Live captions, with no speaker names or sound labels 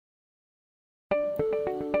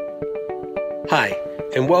Hi,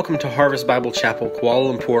 and welcome to Harvest Bible Chapel,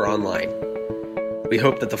 Kuala Lumpur Online. We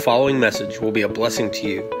hope that the following message will be a blessing to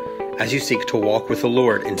you as you seek to walk with the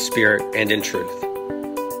Lord in spirit and in truth.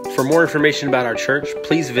 For more information about our church,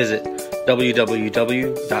 please visit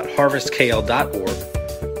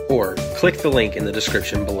www.harvestkl.org or click the link in the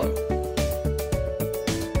description below.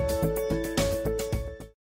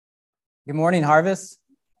 Good morning, Harvest.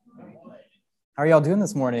 How are y'all doing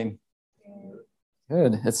this morning?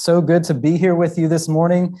 Good. It's so good to be here with you this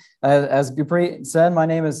morning. As Gupri said, my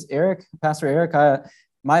name is Eric, Pastor Eric.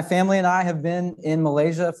 My family and I have been in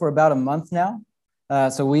Malaysia for about a month now.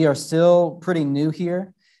 So we are still pretty new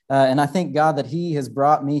here. And I thank God that He has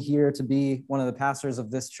brought me here to be one of the pastors of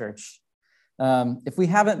this church. If we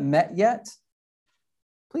haven't met yet,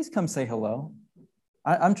 please come say hello.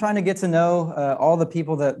 I'm trying to get to know all the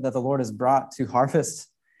people that the Lord has brought to Harvest,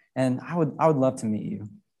 and I would love to meet you.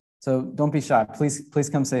 So don't be shy. Please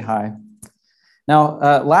come say hi.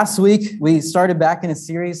 Now, last week, we started back in a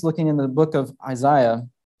series looking in the book of Isaiah.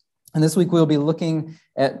 And this week, we'll be looking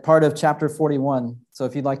at part of chapter 41. So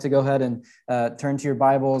if you'd like to go ahead and turn to your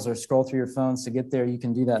Bibles or scroll through your phones to get there, you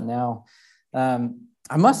can do that now. I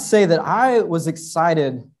must say that I was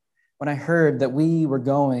excited when I heard that we were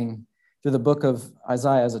going through the book of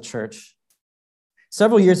Isaiah as a church.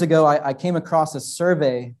 Several years ago, I came across a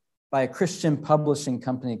survey by a Christian publishing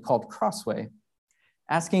company called Crossway,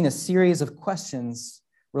 asking a series of questions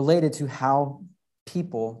related to how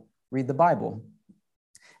people read the Bible.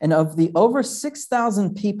 And of the over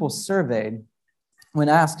 6,000 people surveyed, when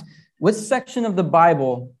asked, which section of the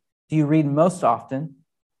Bible do you read most often,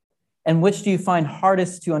 and which do you find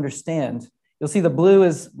hardest to understand? You'll see the blue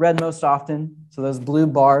is read most often, so those blue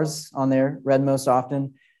bars on there, read most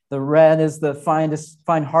often. The red is the find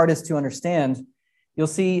hardest to understand. You'll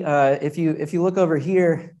see if you look over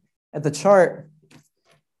here at the chart,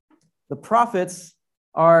 the prophets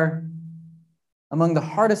are among the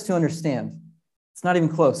hardest to understand. It's not even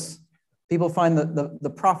close. People find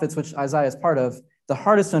the prophets, which Isaiah is part of, the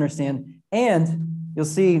hardest to understand, and you'll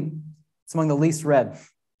see it's among the least read.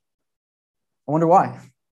 I wonder why.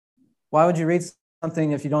 Why would you read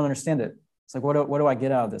something if you don't understand it? It's like, what do I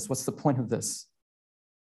get out of this? What's the point of this?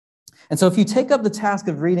 And so if you take up the task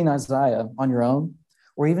of reading Isaiah on your own,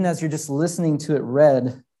 or even as you're just listening to it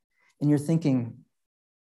read, and you're thinking,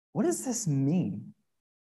 what does this mean?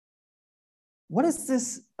 What is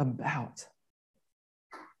this about?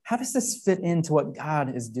 How does this fit into what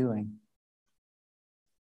God is doing?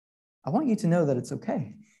 I want you to know that it's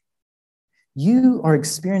okay. You are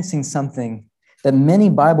experiencing something that many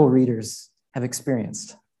Bible readers have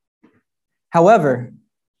experienced. However,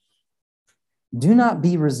 do not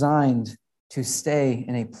be resigned to stay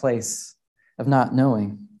in a place of not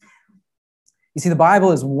knowing. You see, the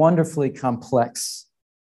Bible is wonderfully complex,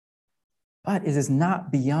 but it is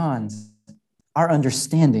not beyond our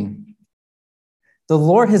understanding. The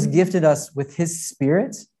Lord has gifted us with His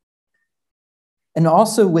Spirit and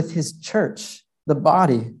also with His church, the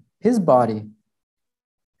body, His body,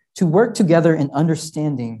 to work together in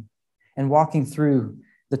understanding and walking through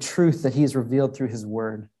the truth that He has revealed through His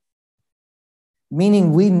Word.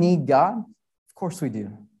 Meaning we need God? Of course we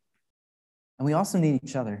do. And we also need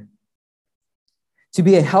each other. To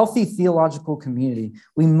be a healthy theological community,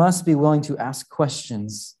 we must be willing to ask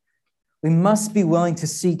questions. We must be willing to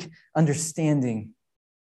seek understanding.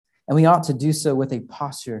 And we ought to do so with a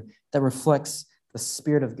posture that reflects the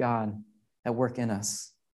Spirit of God at work in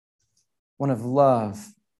us. One of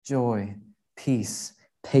love, joy, peace,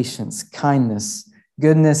 patience, kindness,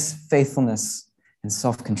 goodness, faithfulness, and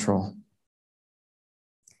self-control.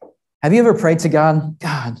 Have you ever prayed to God?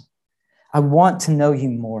 God, I want to know you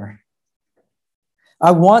more.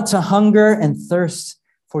 I want to hunger and thirst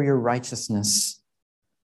for your righteousness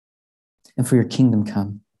and for your kingdom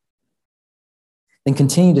come. Then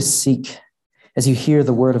continue to seek as you hear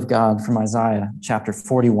the word of God from Isaiah chapter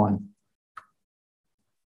 41.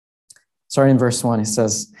 Starting in verse 1, it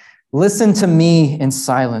says, "Listen to me in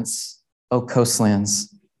silence, O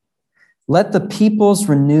coastlands. Let the peoples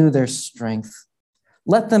renew their strength.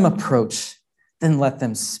 Let them approach, then let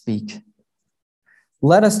them speak.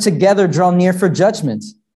 Let us together draw near for judgment.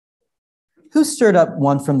 Who stirred up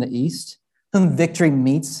one from the east, whom victory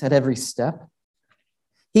meets at every step?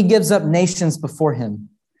 He gives up nations before him,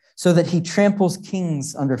 so that he tramples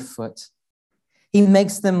kings underfoot. He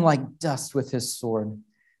makes them like dust with his sword,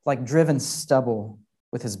 like driven stubble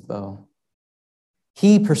with his bow.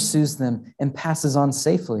 He pursues them and passes on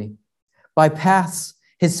safely, by paths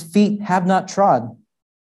his feet have not trod.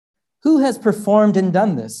 Who has performed and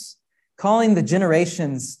done this, calling the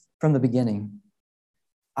generations from the beginning?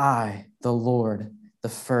 I, the Lord, the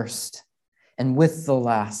first, and with the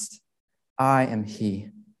last, I am he.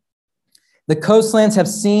 The coastlands have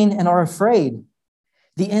seen and are afraid.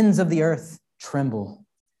 The ends of the earth tremble.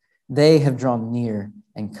 They have drawn near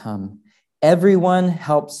and come. Everyone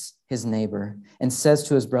helps his neighbor and says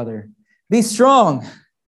to his brother, be strong.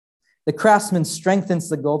 The craftsman strengthens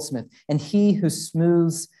the goldsmith, and he who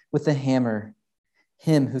smooths with the hammer,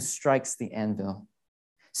 him who strikes the anvil,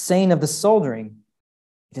 saying of the soldering,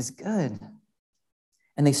 it is good.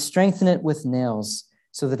 And they strengthen it with nails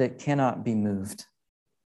so that it cannot be moved.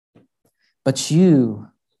 But you,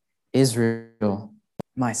 Israel,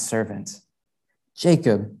 my servant,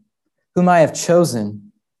 Jacob, whom I have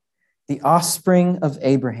chosen, the offspring of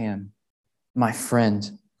Abraham, my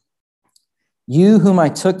friend, you whom I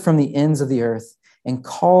took from the ends of the earth and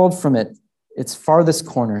called from its farthest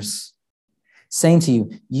corners, saying to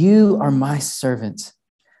you, you are my servant.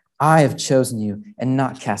 I have chosen you and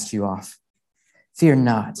not cast you off. Fear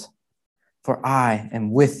not, for I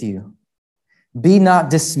am with you. Be not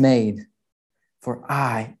dismayed, for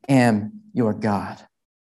I am your God.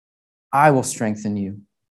 I will strengthen you.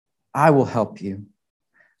 I will help you.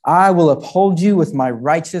 I will uphold you with my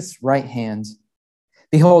righteous right hand.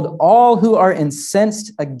 Behold, all who are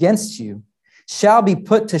incensed against you shall be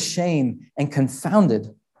put to shame and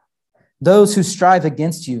confounded. Those who strive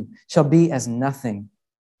against you shall be as nothing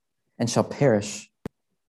and shall perish.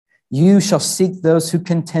 You shall seek those who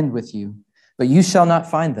contend with you, but you shall not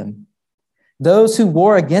find them. Those who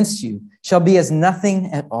war against you shall be as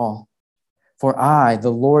nothing at all. For I,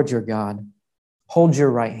 the Lord your God, hold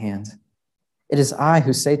your right hand. It is I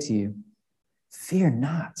who say to you, fear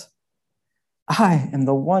not. I am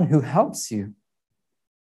the one who helps you.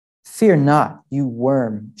 Fear not, you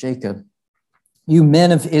worm, Jacob. You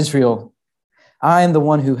men of Israel, I am the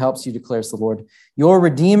one who helps you, declares the Lord. Your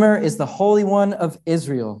Redeemer is the Holy One of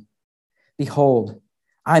Israel. Behold,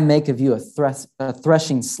 I make of you a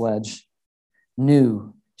threshing sledge,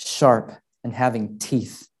 new, sharp, and having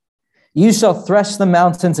teeth. You shall thresh the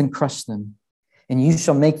mountains and crush them, and you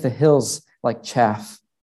shall make the hills like chaff.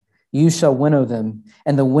 You shall winnow them,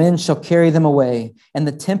 and the wind shall carry them away, and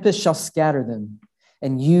the tempest shall scatter them,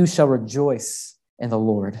 and you shall rejoice in the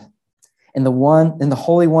Lord. In the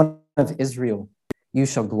Holy One of Israel, you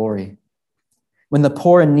shall glory. When the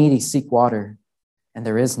poor and needy seek water, and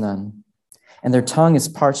there is none, and their tongue is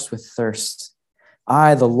parched with thirst,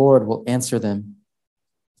 I, the Lord, will answer them.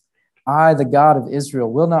 I, the God of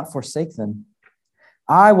Israel, will not forsake them.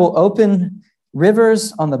 I will open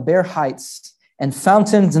rivers on the bare heights and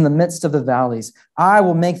fountains in the midst of the valleys. I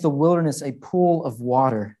will make the wilderness a pool of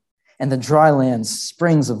water and the dry lands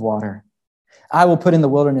springs of water. I will put in the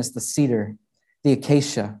wilderness the cedar, the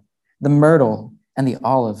acacia, the myrtle, and the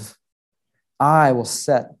olive. I will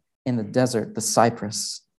set in the desert the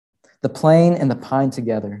cypress, the plane and the pine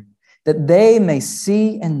together, that they may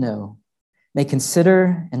see and know, may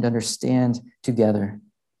consider and understand together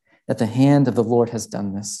that the hand of the Lord has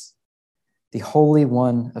done this. The Holy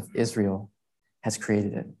One of Israel has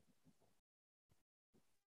created it.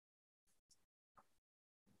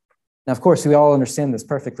 Now, of course, we all understand this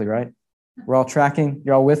perfectly, right? We're all tracking.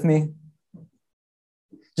 You're all with me?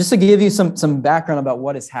 Just to give you some background about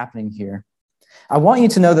what is happening here, I want you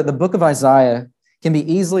to know that the book of Isaiah can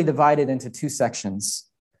be easily divided into two sections.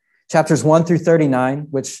 Chapters 1 through 39,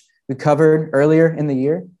 which we covered earlier in the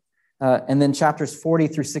year, and then chapters 40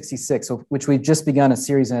 through 66, which we've just begun a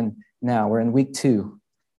series in now. We're in week 2.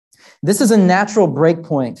 This is a natural break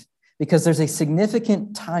point because there's a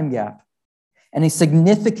significant time gap and a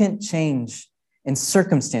significant change in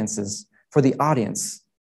circumstances for the audience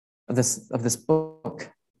of this book.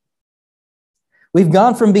 We've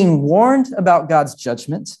gone from being warned about God's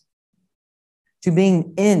judgment to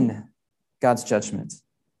being in God's judgment.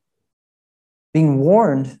 Being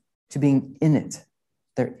warned to being in it.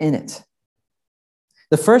 They're in it.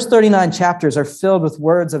 The first 39 chapters are filled with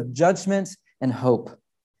words of judgment and hope.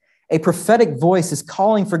 A prophetic voice is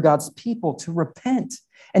calling for God's people to repent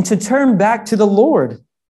and to turn back to the Lord.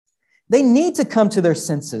 They need to come to their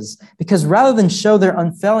senses because rather than show their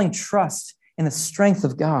unfailing trust in the strength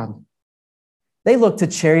of God, they look to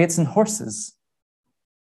chariots and horses.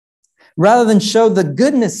 Rather than show the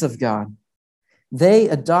goodness of God, they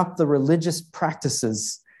adopt the religious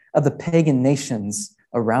practices of the pagan nations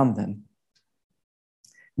around them.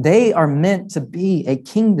 They are meant to be a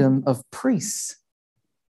kingdom of priests,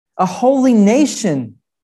 a holy nation,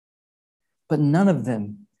 but none of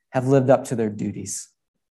them have lived up to their duties.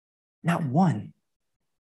 Not one.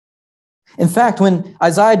 In fact, when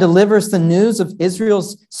Isaiah delivers the news of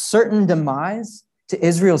Israel's certain demise to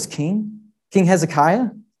Israel's king, King Hezekiah,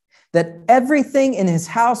 that everything in his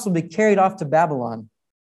house will be carried off to Babylon,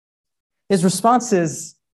 His response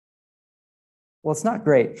is, well, it's not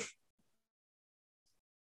great.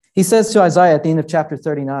 He says to Isaiah at the end of chapter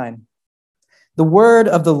 39, the word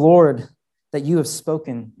of the Lord that you have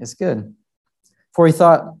spoken is good. For he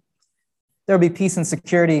thought, there will be peace and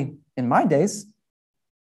security in my days.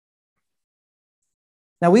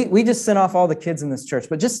 Now, we just sent off all the kids in this church,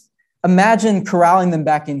 but just imagine corralling them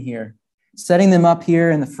back in here, setting them up here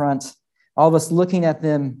in the front, all of us looking at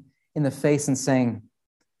them in the face and saying,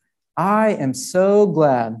 I am so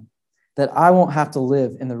glad that I won't have to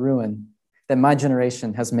live in the ruin that my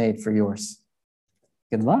generation has made for yours.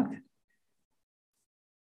 Good luck.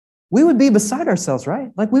 We would be beside ourselves,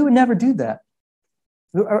 right? Like we would never do that.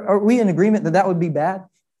 Are we in agreement that that would be bad?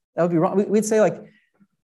 That would be wrong. We'd say like,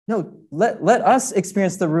 no, let us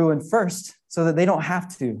experience the ruin first so that they don't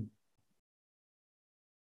have to.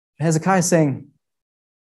 Hezekiah is saying,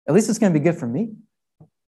 at least it's going to be good for me.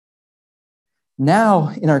 Now,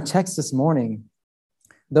 in our text this morning,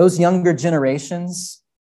 those younger generations,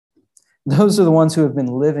 those are the ones who have been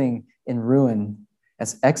living in ruin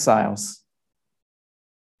as exiles.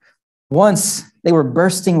 Once they were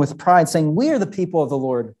bursting with pride, saying, we are the people of the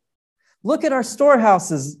Lord. Look at our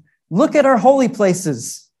storehouses. Look at our holy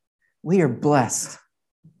places. We are blessed.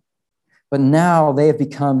 But now they have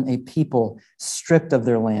become a people stripped of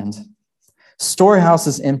their land.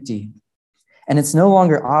 Storehouses empty. And it's no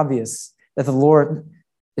longer obvious that the Lord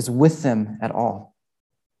is with them at all.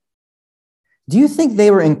 Do you think they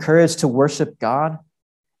were encouraged to worship God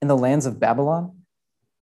in the lands of Babylon?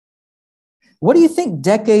 What do you think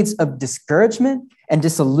decades of discouragement and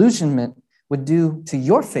disillusionment would do to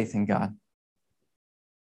your faith in God?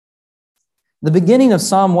 The beginning of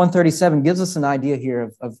Psalm 137 gives us an idea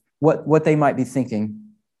here of what they might be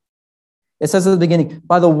thinking. It says at the beginning,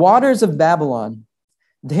 by the waters of Babylon,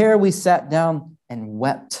 there we sat down and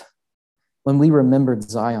wept when we remembered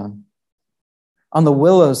Zion. On the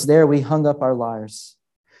willows, there we hung up our lyres.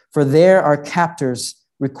 For there our captors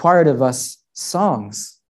required of us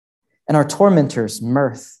songs, and our tormentors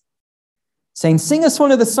mirth, saying, sing us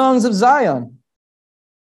one of the songs of Zion.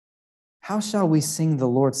 How shall we sing the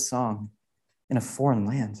Lord's song in a foreign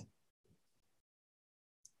land?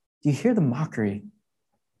 Do you hear the mockery?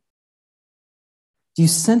 Do you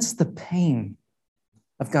sense the pain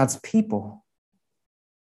of God's people?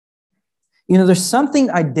 You know, there's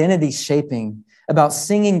something identity shaping about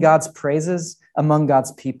singing God's praises among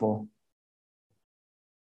God's people.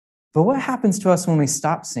 But what happens to us when we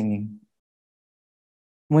stop singing?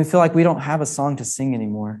 When we feel like we don't have a song to sing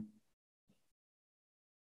anymore?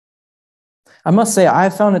 I must say, I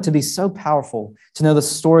have found it to be so powerful to know the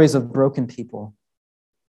stories of broken people,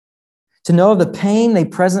 to know of the pain they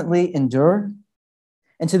presently endure,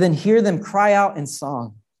 and to then hear them cry out in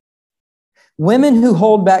song. Women who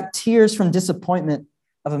hold back tears from disappointment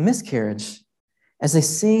of a miscarriage as they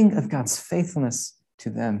sing of God's faithfulness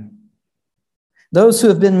to them. Those who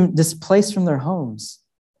have been displaced from their homes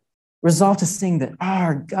resolve to sing that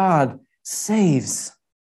our God saves.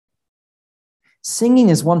 Singing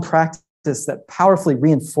is one practice that powerfully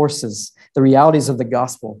reinforces the realities of the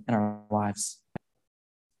gospel in our lives.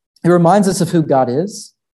 It reminds us of who God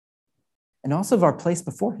is and also of our place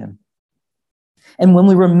before him. And when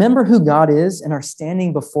we remember who God is and are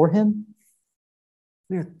standing before him,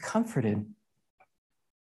 we are comforted.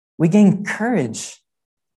 We gain courage.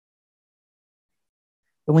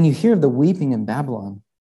 But when you hear of the weeping in Babylon,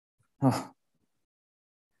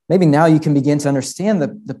 maybe now you can begin to understand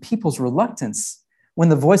the people's reluctance when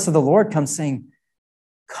the voice of the Lord comes saying,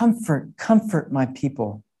 comfort, comfort my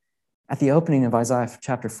people, at the opening of Isaiah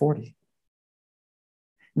chapter 40.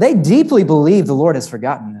 They deeply believe the Lord has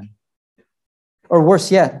forgotten them. Or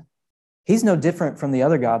worse yet, he's no different from the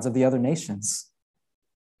other gods of the other nations.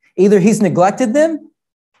 Either he's neglected them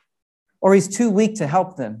or he's too weak to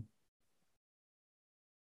help them.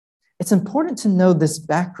 It's important to know this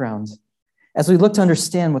background as we look to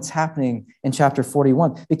understand what's happening in chapter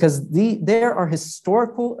 41, because there are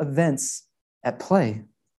historical events at play.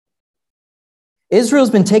 Israel's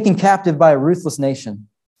been taken captive by a ruthless nation,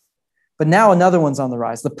 but now another one's on the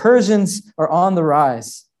rise. The Persians are on the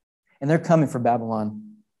rise, and they're coming for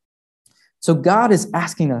Babylon. So God is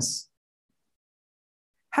asking us,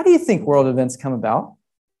 how do you think world events come about?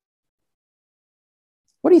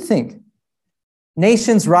 What do you think?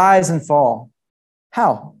 Nations rise and fall.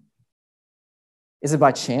 How? Is it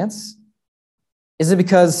by chance? Is it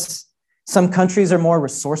because some countries are more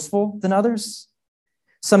resourceful than others?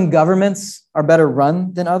 Some governments are better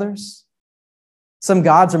run than others? Some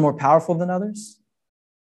gods are more powerful than others?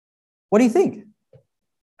 What do you think?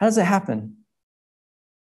 How does it happen?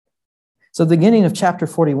 So at the beginning of chapter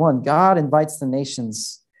 41, God invites the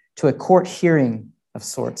nations to a court hearing of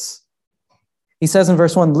sorts. He says in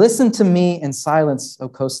verse 1, "Listen to me in silence, O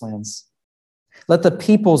coastlands. Let the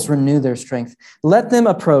peoples renew their strength. Let them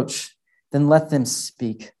approach, then let them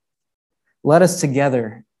speak. Let us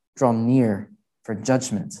together draw near for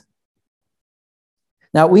judgment."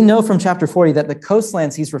 Now, we know from chapter 40 that the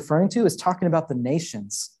coastlands he's referring to is talking about the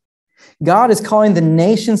nations. God is calling the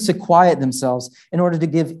nations to quiet themselves in order to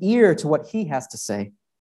give ear to what he has to say.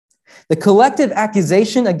 The collective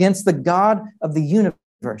accusation against the God of the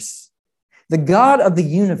universe,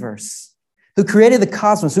 who created the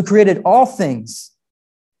cosmos, who created all things,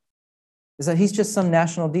 is that he's just some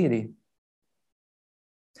national deity.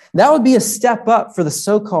 That would be a step up for the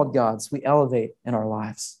so-called gods we elevate in our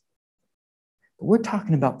lives. But we're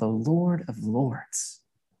talking about the Lord of Lords,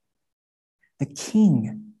 the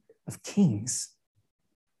King of Kings.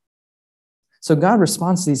 So God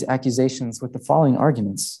responds to these accusations with the following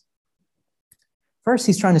arguments. First,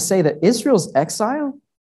 he's trying to say that Israel's exile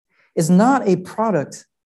is not a product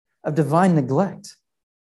of divine neglect,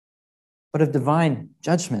 but of divine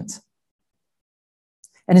judgment.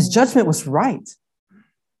 And his judgment was right.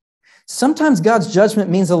 Sometimes God's judgment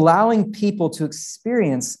means allowing people to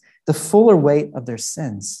experience the fuller weight of their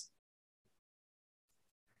sins.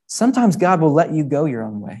 Sometimes God will let you go your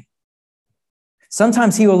own way.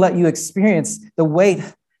 Sometimes he will let you experience the weight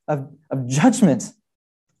of judgment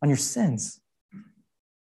on your sins.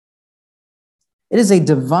 It is a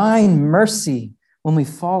divine mercy when we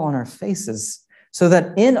fall on our faces, so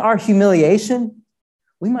that in our humiliation,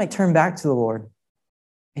 we might turn back to the Lord.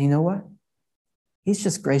 And you know what? He's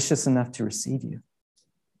just gracious enough to receive you.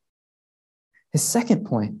 His second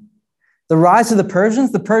point, the rise of the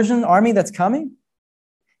Persians, the Persian army that's coming,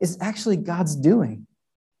 is actually God's doing.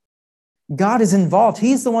 God is involved.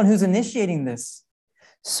 He's the one who's initiating this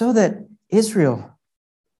so that Israel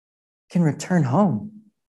can return home.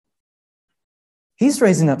 He's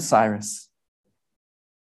raising up Cyrus.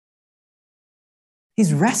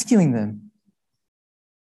 He's rescuing them.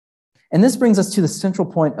 And this brings us to the central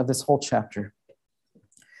point of this whole chapter,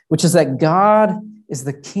 which is that God is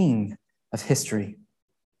the king of history.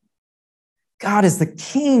 God is the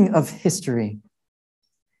king of history.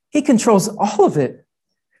 He controls all of it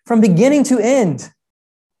from beginning to end.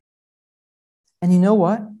 And you know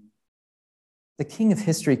what? The king of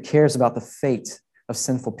history cares about the fate of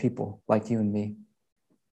sinful people like you and me.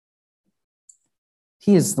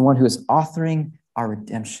 He is the one who is authoring our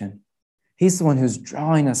redemption. He's the one who's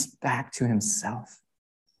drawing us back to himself.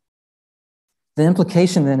 The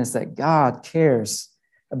implication then is that God cares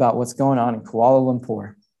about what's going on in Kuala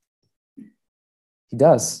Lumpur. He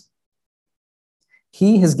does.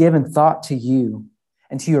 He has given thought to you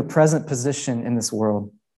and to your present position in this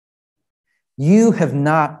world. You have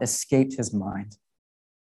not escaped his mind.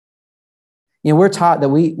 You know, we're taught that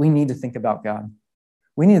we need to think about God.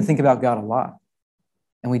 We need to think about God a lot.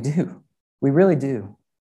 And we do. We really do.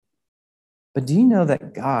 But do you know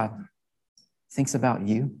that God thinks about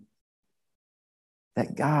you?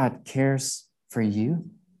 That God cares for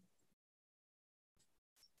you?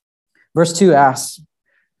 Verse 2 asks,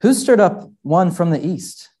 "Who stirred up one from the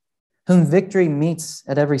east, whom victory meets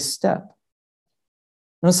at every step?"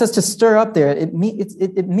 When it says to stir up there, it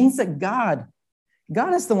means that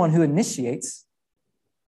God is the one who initiates.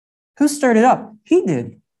 Who stirred it up? He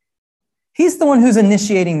did. He's the one who's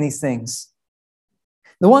initiating these things.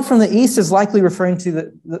 The one from the east is likely referring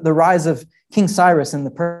to the rise of King Cyrus and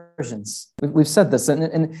the Persians. We've said this,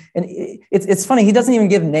 and it's funny, he doesn't even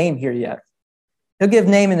give name here yet. He'll give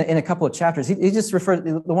name in a couple of chapters. He just refers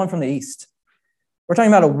to the one from the east. We're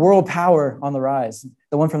talking about a world power on the rise,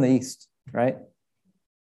 the one from the east, right?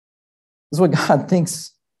 This is what God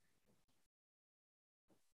thinks.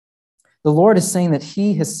 The Lord is saying that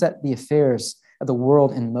he has set the affairs of the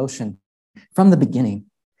world in motion from the beginning.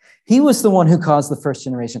 He was the one who caused the first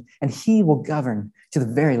generation, and he will govern to the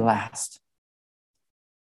very last.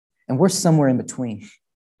 And we're somewhere in between,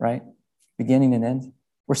 right? Beginning and end.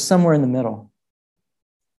 We're somewhere in the middle.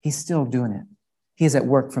 He's still doing it. He is at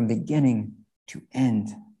work from beginning to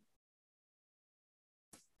end.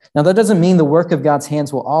 Now, that doesn't mean the work of God's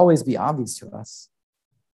hands will always be obvious to us.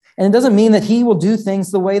 And it doesn't mean that he will do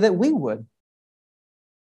things the way that we would.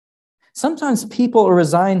 Sometimes people are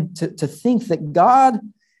resigned to think that God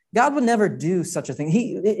would never do such a thing.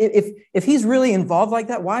 If he's really involved like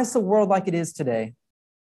that, why is the world like it is today?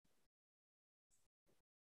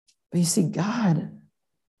 But you see, God,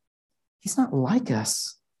 he's not like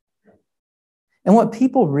us. And what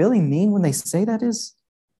people really mean when they say that is,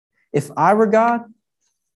 if I were God,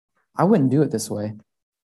 I wouldn't do it this way.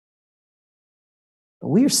 But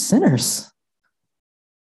we are sinners.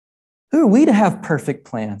 Who are we to have perfect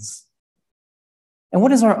plans? And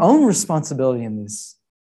what is our own responsibility in this?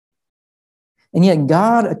 And yet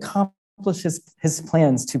God accomplishes his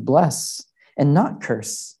plans to bless and not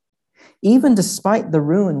curse, even despite the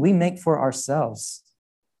ruin we make for ourselves.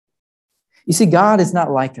 You see, God is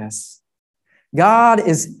not like us. God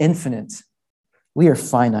is infinite. We are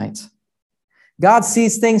finite. God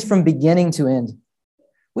sees things from beginning to end.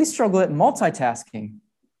 We struggle at multitasking.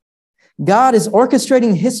 God is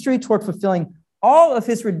orchestrating history toward fulfilling all of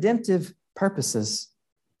his redemptive purposes.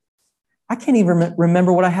 I can't even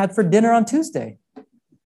remember what I had for dinner on Tuesday.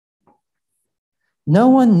 No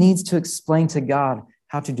one needs to explain to God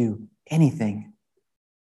how to do anything.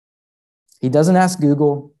 He doesn't ask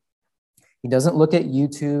Google. He doesn't look at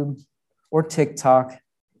YouTube or TikTok.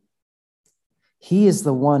 He is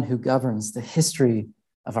the one who governs the history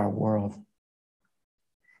of our world.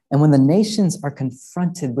 And when the nations are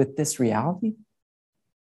confronted with this reality,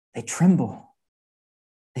 they tremble.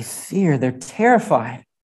 They fear. They're terrified.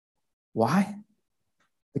 Why?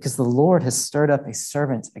 Because the Lord has stirred up a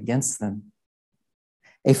servant against them,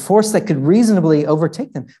 a force that could reasonably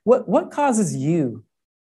overtake them. What causes you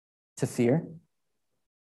to fear?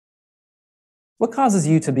 What causes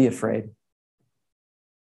you to be afraid?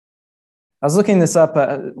 I was looking this up.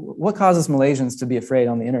 What causes Malaysians to be afraid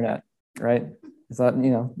on the internet, right? I thought,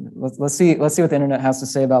 let's see what the internet has to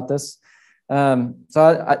say about this. So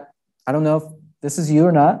I don't know if this is you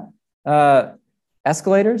or not.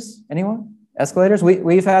 Escalators, anyone? Escalators?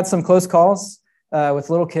 We've had some close calls with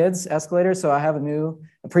little kids, escalators, so I have a new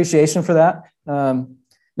appreciation for that.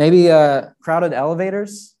 Maybe crowded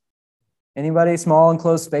elevators. Anybody? Small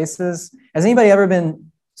enclosed spaces. Has anybody ever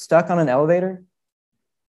been stuck on an elevator?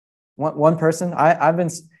 One person? I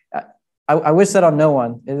wish that on no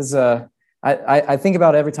one. It is I think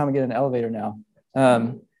about it every time I get in an elevator now.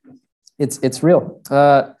 It's real.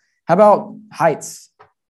 How about heights?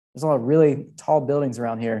 There's a lot of really tall buildings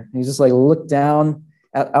around here. You just like look down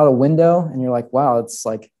out a window and you're like, wow, it's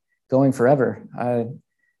like going forever.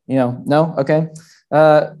 No? Okay.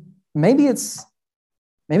 Maybe it's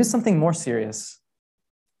something more serious.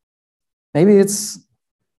 Maybe it's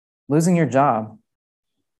losing your job,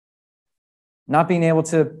 not being able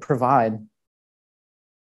to provide,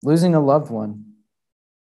 losing a loved one,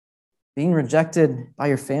 being rejected by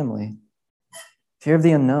your family, fear of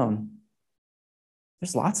the unknown.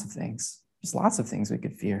 There's lots of things. There's lots of things we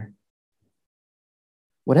could fear.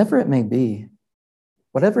 Whatever it may be,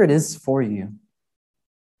 whatever it is for you,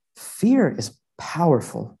 fear is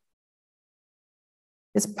powerful.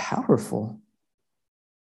 It's powerful.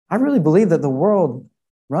 I really believe that the world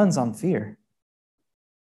runs on fear.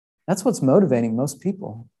 That's what's motivating most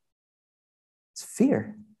people. It's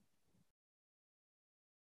fear.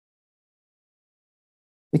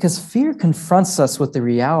 Because fear confronts us with the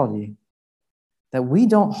reality that we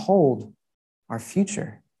don't hold our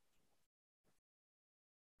future.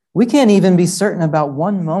 We can't even be certain about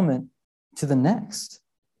one moment to the next.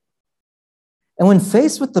 And when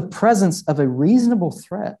faced with the presence of a reasonable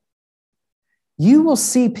threat, you will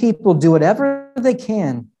see people do whatever they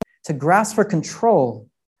can to grasp for control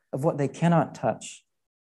of what they cannot touch,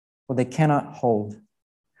 what they cannot hold,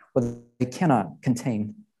 what they cannot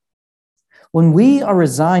contain. When we are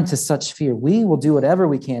resigned to such fear, we will do whatever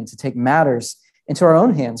we can to take matters into our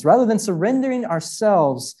own hands rather than surrendering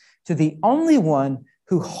ourselves to the only one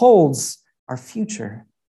who holds our future.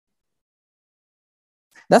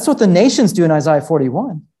 That's what the nations do in Isaiah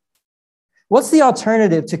 41. What's the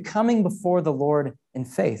alternative to coming before the Lord in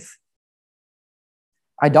faith?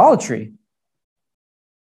 Idolatry.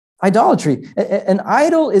 Idolatry. An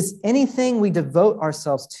idol is anything we devote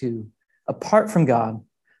ourselves to apart from God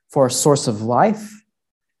for a source of life,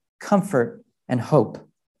 comfort, and hope.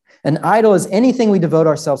 An idol is anything we devote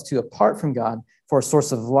ourselves to apart from God for a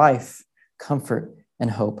source of life, comfort,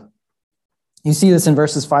 and hope. You see this in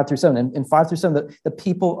verses 5 through 7. In 5 through 7, the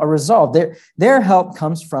people are resolved. Their help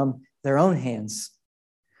comes from their own hands,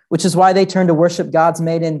 which is why they turn to worship gods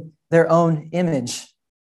made in their own image.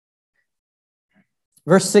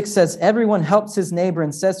 Verse 6 says, everyone helps his neighbor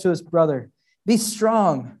and says to his brother, be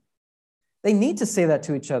strong. They need to say that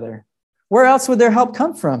to each other. Where else would their help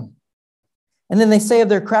come from? And then they say of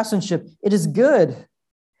their craftsmanship, it is good.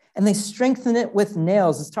 And they strengthen it with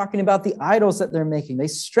nails. It's talking about the idols that they're making. They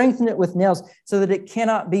strengthen it with nails so that it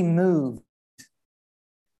cannot be moved.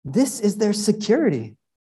 This is their security.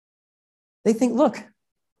 They think, look,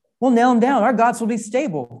 we'll nail them down. Our gods will be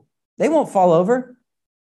stable. They won't fall over.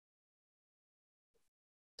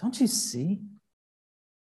 Don't you see?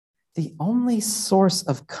 The only source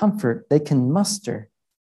of comfort they can muster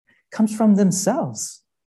comes from themselves.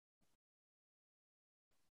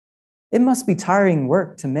 It must be tiring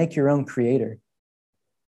work to make your own creator.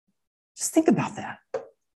 Just think about that.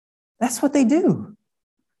 That's what they do.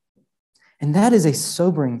 And that is a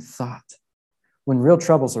sobering thought when real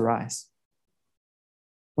troubles arise.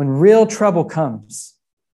 When real trouble comes,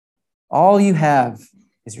 all you have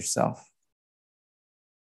is yourself.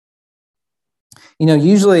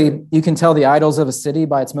 Usually you can tell the idols of a city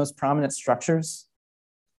by its most prominent structures.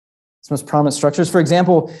 For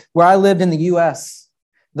example, where I lived in the U.S.,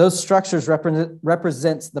 those structures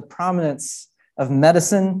represent the prominence of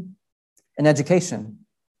medicine and education.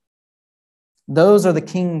 Those are the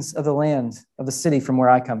kings of the land, of the city from where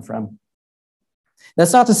I come from.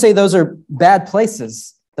 That's not to say those are bad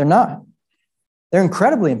places. They're not. They're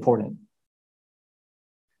incredibly important.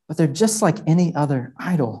 But they're just like any other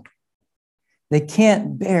idol. They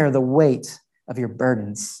can't bear the weight of your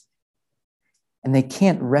burdens, and they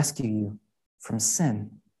can't rescue you from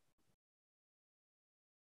sin.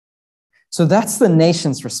 So that's the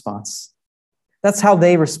nation's response. That's how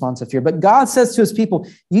they respond to fear. But God says to his people,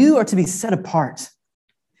 you are to be set apart.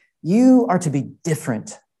 You are to be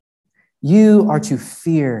different. You are to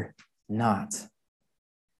fear not.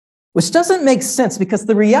 Which doesn't make sense because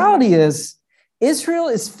the reality is Israel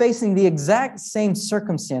is facing the exact same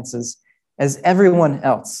circumstances as everyone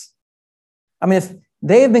else. I mean, if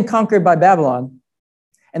they have been conquered by Babylon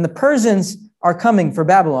and the Persians are coming for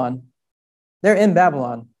Babylon, they're in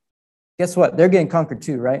Babylon. Guess what? They're getting conquered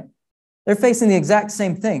too, right? They're facing the exact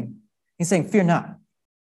same thing. He's saying, fear not.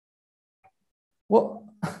 Well,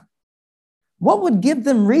 what would give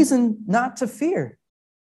them reason not to fear?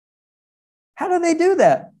 How do they do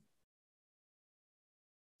that?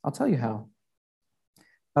 I'll tell you how.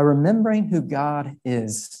 By remembering who God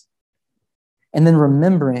is and then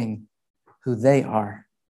remembering who they are.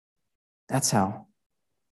 That's how.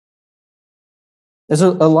 There's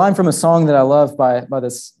a line from a song that I love by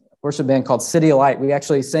this worship band called City of Light. We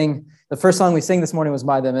actually sang, the first song we sang this morning was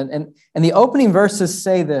by them. And the opening verses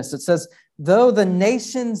say this. It says, though the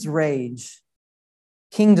nations rage,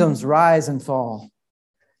 kingdoms rise and fall,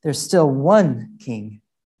 there's still one king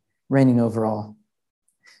reigning over all.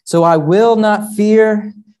 So I will not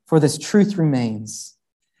fear, for this truth remains,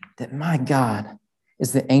 that my God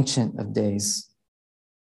is the Ancient of Days.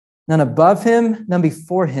 None above him, none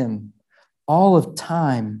before him, all of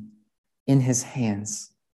time in his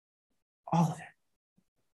hands. All of it.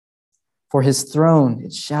 For his throne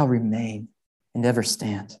it shall remain and ever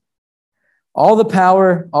stand. All the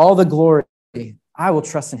power, all the glory, I will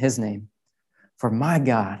trust in his name. For my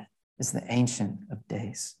God is the Ancient of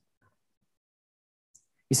Days.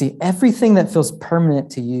 You see, everything that feels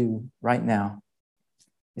permanent to you right now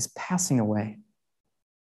is passing away.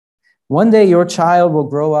 One day your child will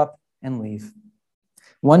grow up and leave.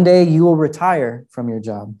 One day you will retire from your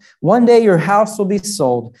job. One day your house will be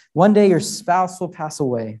sold. One day your spouse will pass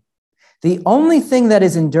away. The only thing that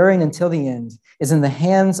is enduring until the end is in the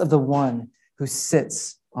hands of the one who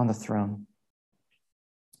sits on the throne.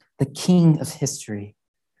 The King of history,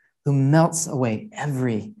 who melts away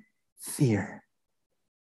every fear.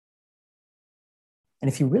 And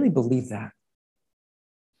if you really believe that,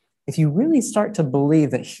 if you really start to believe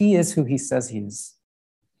that he is who he says he is,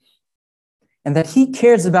 and that he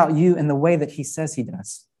cares about you in the way that he says he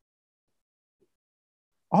does,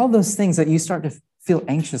 all those things that you start to feel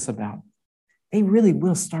anxious about, they really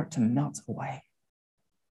will start to melt away.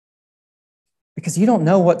 Because you don't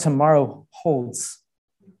know what tomorrow holds,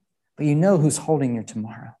 but you know who's holding your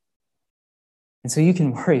tomorrow. And so you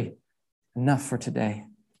can worry enough for today.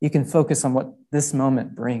 You can focus on what this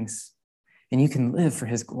moment brings, and you can live for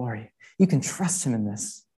his glory. You can trust him in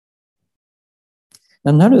this.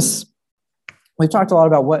 Now notice, we've talked a lot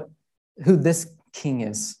about who this king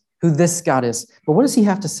is, who this God is, but what does he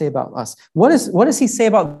have to say about us? What does he say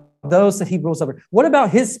about those that he rules over? What about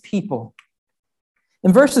his people?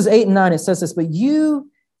 In verses 8 and 9, it says this, but you,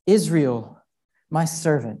 Israel, my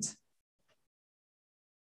servant.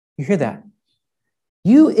 You hear that?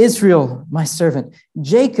 You, Israel, my servant,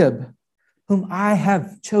 Jacob, whom I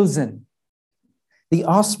have chosen, the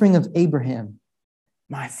offspring of Abraham,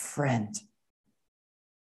 my friend.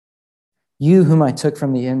 You whom I took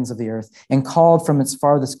from the ends of the earth and called from its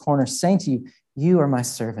farthest corner, saying to you, you are my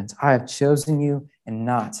servant. I have chosen you and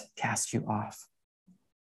not cast you off.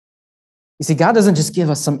 You see, God doesn't just give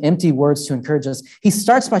us some empty words to encourage us. He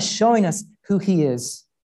starts by showing us who he is.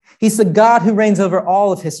 He's the God who reigns over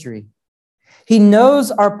all of history. He knows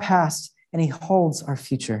our past and he holds our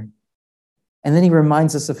future. And then he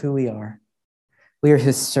reminds us of who we are. We are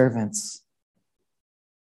his servants.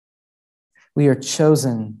 We are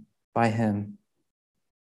chosen by him.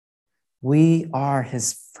 We are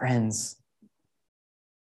his friends.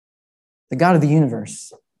 the God of the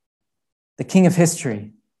universe, the King of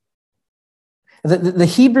history. The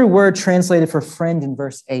Hebrew word translated for friend in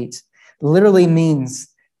verse 8 literally means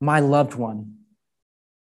my loved one,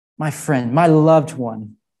 my friend, my loved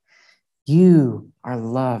one. You are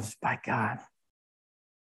loved by God.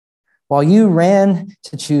 While you ran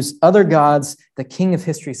to choose other gods, the King of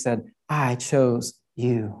history said, I chose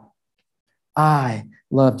you. I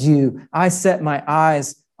loved you. I set my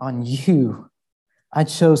eyes on you. I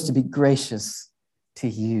chose to be gracious to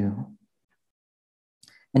you.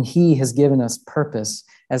 And he has given us purpose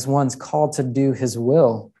as ones called to do his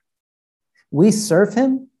will. We serve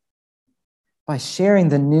him by sharing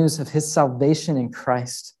the news of his salvation in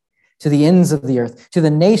Christ to the ends of the earth, to the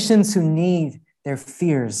nations who need their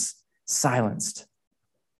fears silenced.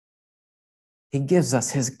 He gives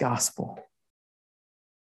us his gospel.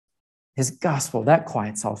 His gospel, that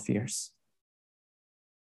quiets all fears.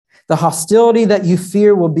 The hostility that you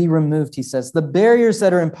fear will be removed, he says. The barriers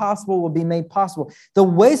that are impossible will be made possible. The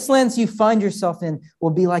wastelands you find yourself in will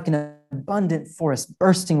be like an abundant forest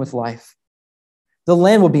bursting with life. The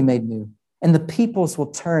land will be made new, and the peoples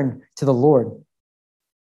will turn to the Lord.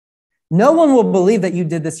 No one will believe that you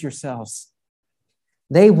did this yourselves.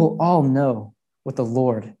 They will all know what the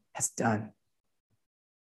Lord has done.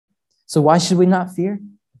 So why should we not fear?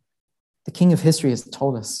 The King of history has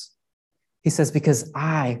told us. He says, because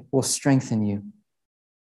I will strengthen you.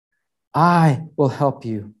 I will help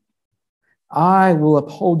you. I will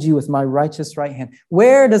uphold you with my righteous right hand.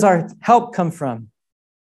 Where does our help come from?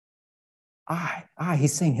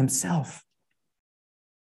 He's saying himself.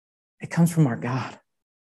 It comes from our God.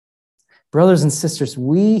 Brothers and sisters,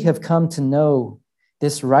 we have come to know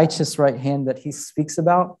this righteous right hand that he speaks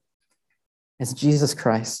about as Jesus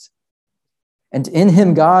Christ. And in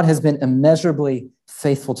him, God has been immeasurably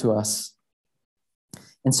faithful to us.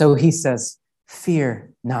 And so he says,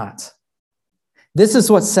 fear not. This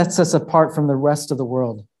is what sets us apart from the rest of the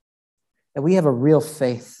world, that we have a real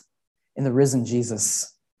faith in the risen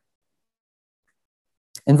Jesus.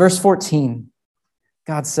 In verse 14,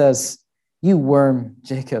 God says, you worm,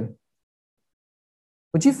 Jacob.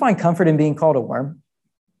 Would you find comfort in being called a worm?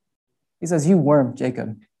 He says, you worm,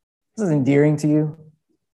 Jacob. This is endearing to you.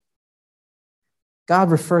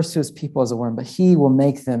 God refers to his people as a worm, but he will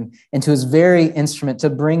make them into his very instrument to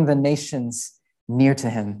bring the nations near to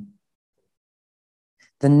him.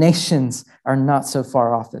 The nations are not so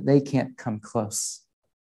far off that they can't come close.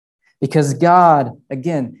 Because God,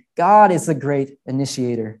 again, God is the great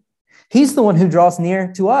initiator. He's the one who draws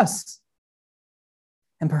near to us.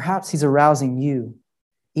 And perhaps he's arousing you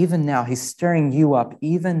even now. He's stirring you up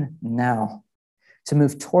even now to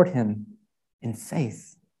move toward him in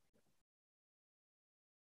faith.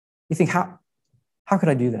 You think, how could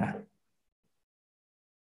I do that?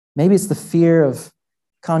 Maybe it's the fear of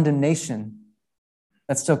condemnation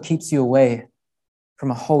that still keeps you away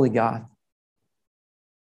from a holy God.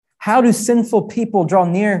 How do sinful people draw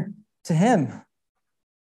near to him?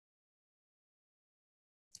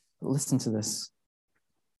 Listen to this.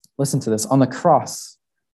 Listen to this. On the cross,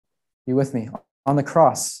 you with me? On the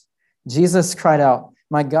cross, Jesus cried out,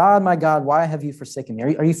 my God, why have you forsaken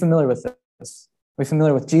me? Are you familiar with this? Are we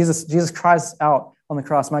familiar with Jesus? Jesus cries out on the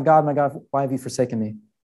cross, my God, why have you forsaken me?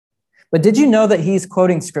 But did you know that he's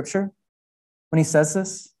quoting scripture when he says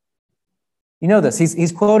this? You know this.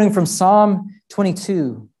 He's quoting from Psalm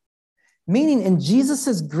 22, meaning in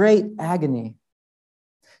Jesus' great agony,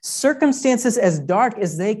 circumstances as dark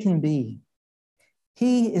as they can be,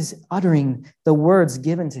 he is uttering the words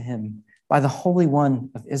given to him by the Holy One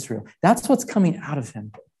of Israel. That's what's coming out of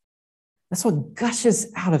him. That's what gushes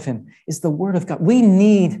out of him is the word of God. We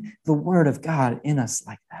need the word of God in us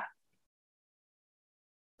like that.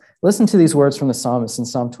 Listen to these words from the psalmist in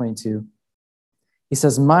Psalm 22. He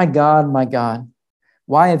says, my God,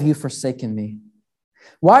 why have you forsaken me?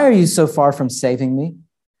 Why are you so far from saving me?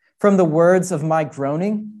 From the words of my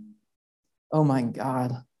groaning? Oh my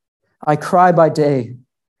God, I cry by day,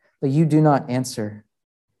 but you do not answer,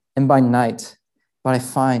 and by night, but I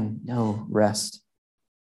find no rest.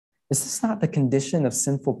 Is this not the condition of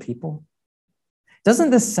sinful people? Doesn't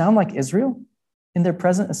this sound like Israel in their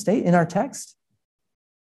present estate in our text?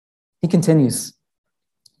 He continues,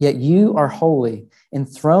 yet you are holy,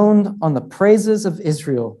 enthroned on the praises of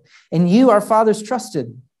Israel, and you, our fathers,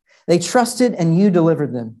 trusted. They trusted and you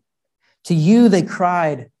delivered them. To you they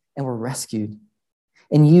cried and were rescued.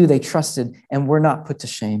 In you they trusted and were not put to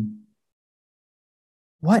shame.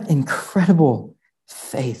 What incredible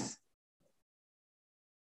faith.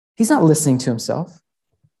 He's not listening to himself.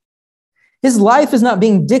 His life is not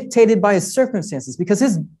being dictated by his circumstances because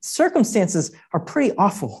his circumstances are pretty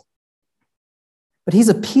awful. but he's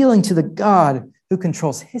appealing to the God who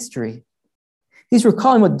controls history. He's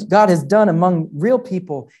recalling what God has done among real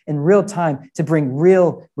people in real time to bring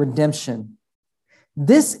real redemption.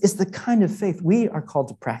 This is the kind of faith we are called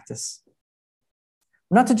to practice.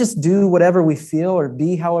 Not to just do whatever we feel or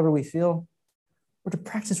be however we feel, or to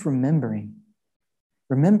practice remembering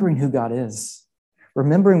who God is,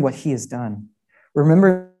 remembering what he has done,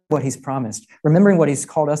 remembering what he's promised, remembering what he's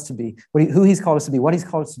called us to be, who he's called us to be, what he's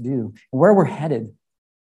called us to do, and where we're headed.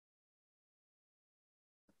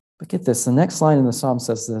 But get this, the next line in the psalm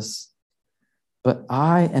says this, but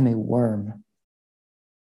I am a worm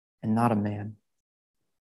and not a man.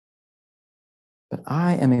 But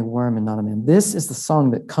I am a worm and not a man. This is the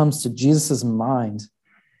song that comes to Jesus' mind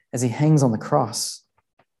as he hangs on the cross.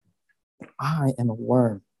 I am a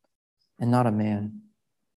worm and not a man.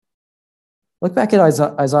 Look back at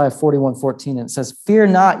Isaiah 41:14, and it says, fear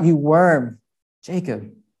not, you worm,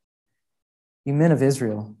 Jacob, you men of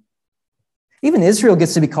Israel. Even Israel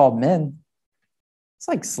gets to be called men. It's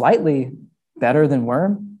like slightly better than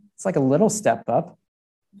worm. It's like a little step up.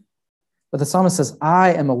 But the psalmist says,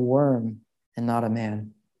 I am a worm and not a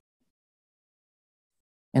man.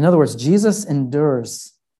 In other words, Jesus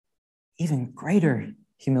endures even greater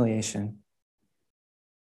humiliation.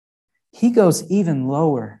 He goes even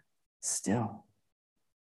lower still.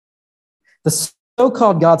 The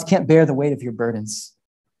so-called gods can't bear the weight of your burdens,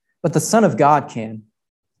 but the Son of God can.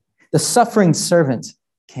 The suffering servant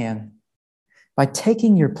can. By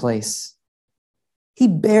taking your place, he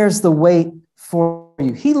bears the weight for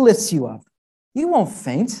you. He lifts you up. You won't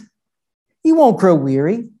faint. You won't grow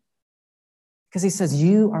weary, because he says,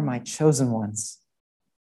 you are my chosen ones,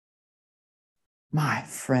 my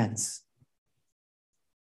friends.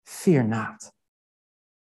 Fear not.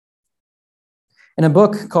 In a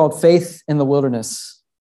book called Faith in the Wilderness,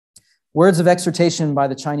 Words of Exhortation by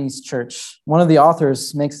the Chinese Church, one of the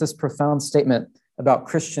authors makes this profound statement about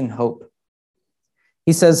Christian hope.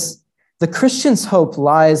 He says, the Christian's hope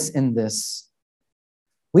lies in this.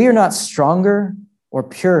 We are not stronger or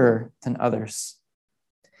purer than others.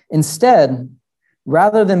 Instead,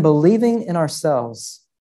 rather than believing in ourselves,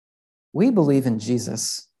 we believe in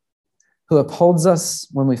Jesus, who upholds us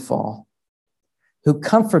when we fall, who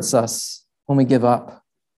comforts us when we give up,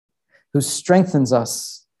 who strengthens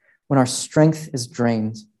us when our strength is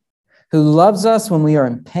drained, who loves us when we are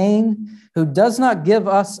in pain, who does not give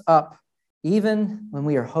us up even when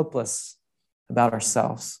we are hopeless about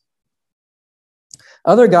ourselves.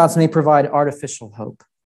 Other gods may provide artificial hope,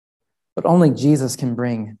 but only Jesus can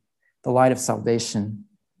bring the light of salvation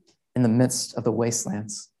in the midst of the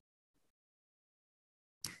wastelands.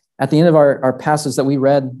 At the end of our passage that we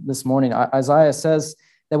read this morning, Isaiah says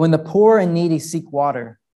that when the poor and needy seek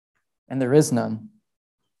water, and there is none,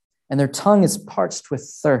 and their tongue is parched with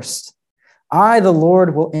thirst, I, the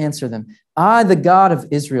Lord, will answer them. I, the God of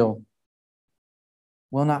Israel,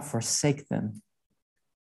 will not forsake them.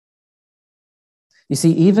 You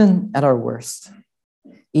see, even at our worst,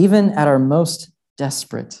 even at our most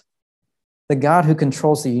desperate, the God who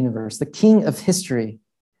controls the universe, the King of history,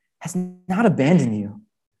 has not abandoned you.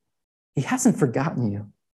 He hasn't forgotten you.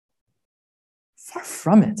 Far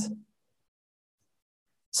from it.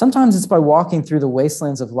 Sometimes it's by walking through the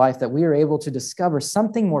wastelands of life that we are able to discover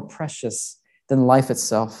something more precious than life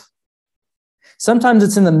itself. Sometimes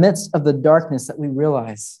it's in the midst of the darkness that we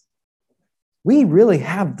realize we really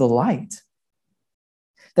have the light,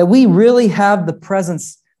 that we really have the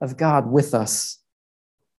presence of God with us.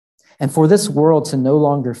 And for this world to no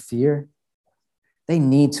longer fear, they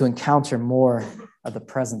need to encounter more of the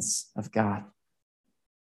presence of God.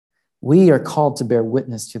 We are called to bear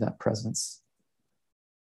witness to that presence.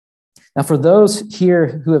 Now, for those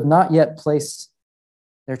here who have not yet placed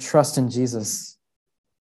their trust in Jesus,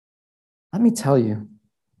 let me tell you,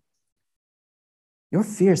 your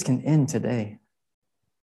fears can end today.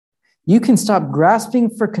 You can stop grasping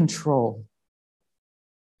for control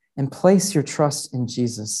and place your trust in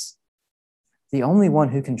Jesus, the only one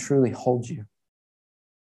who can truly hold you.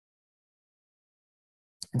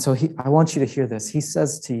 And so I want you to hear this. He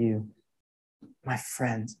says to you, my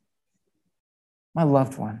friend, my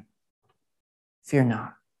loved one, fear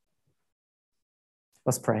not.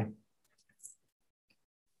 Let's pray.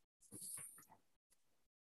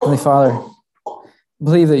 Heavenly Father, I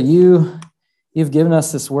believe that you've given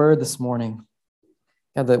us this word this morning.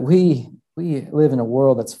 God, that we live in a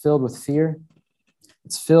world that's filled with fear.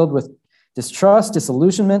 It's filled with distrust,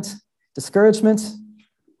 disillusionment, discouragement.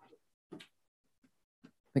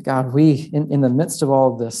 But God, in the midst of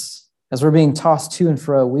all of this, as we're being tossed to and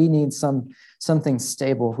fro, we need something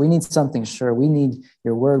stable. We need something sure. We need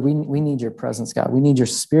your word. We need your presence, God. We need your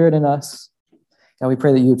spirit in us. God, we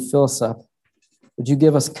pray that you would fill us up. Would you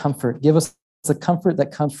give us comfort? Give us the comfort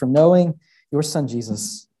that comes from knowing your son,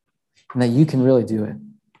 Jesus, and that you can really do it.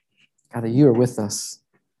 God, that you are with us.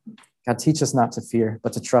 God, teach us not to fear,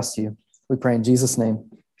 but to trust you. We pray in Jesus'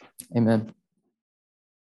 name. Amen.